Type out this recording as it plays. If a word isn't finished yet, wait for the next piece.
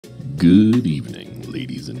Good evening,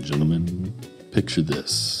 ladies and gentlemen. Picture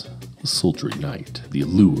this: a sultry night, the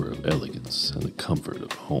allure of elegance, and the comfort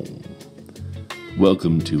of home.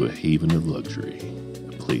 Welcome to a haven of luxury,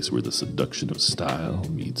 a place where the seduction of style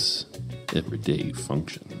meets everyday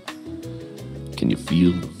function. Can you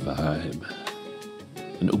feel the vibe?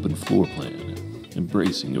 An open floor plan,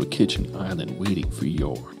 embracing a kitchen island waiting for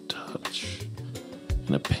your touch,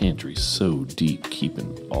 and a pantry so deep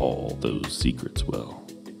keeping all those secrets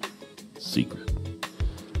secret.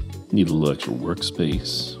 Need a little extra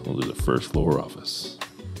workspace? Well, there's a first floor office.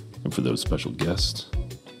 And for those special guests,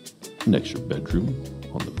 an extra bedroom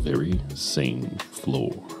on the very same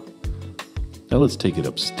floor. Now let's take it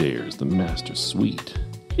upstairs, the master suite.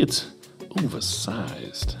 It's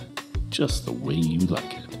oversized, just the way you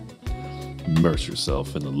like it. Immerse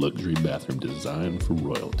yourself in the luxury bathroom designed for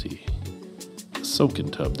royalty. A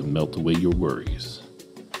soaking tub to melt away your worries.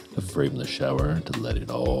 A frameless shower to let it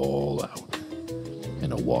all out.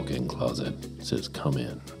 And a walk-in closet says come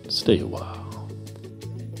in, stay a while.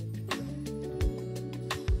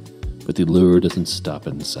 But the allure doesn't stop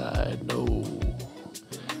inside, no.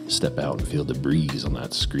 Step out and feel the breeze on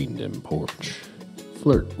that screened-in porch.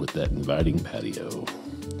 Flirt with that inviting patio.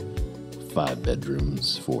 5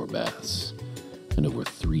 bedrooms, 4 baths, and over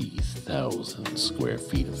 3,000 square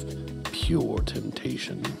feet of pure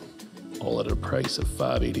temptation, all at a price of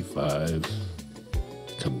 $585.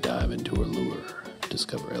 Come dive into her lure.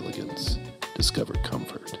 Discover elegance. Discover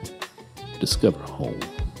comfort. Discover home.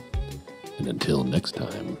 And until next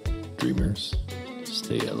time, dreamers,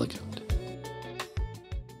 stay elegant.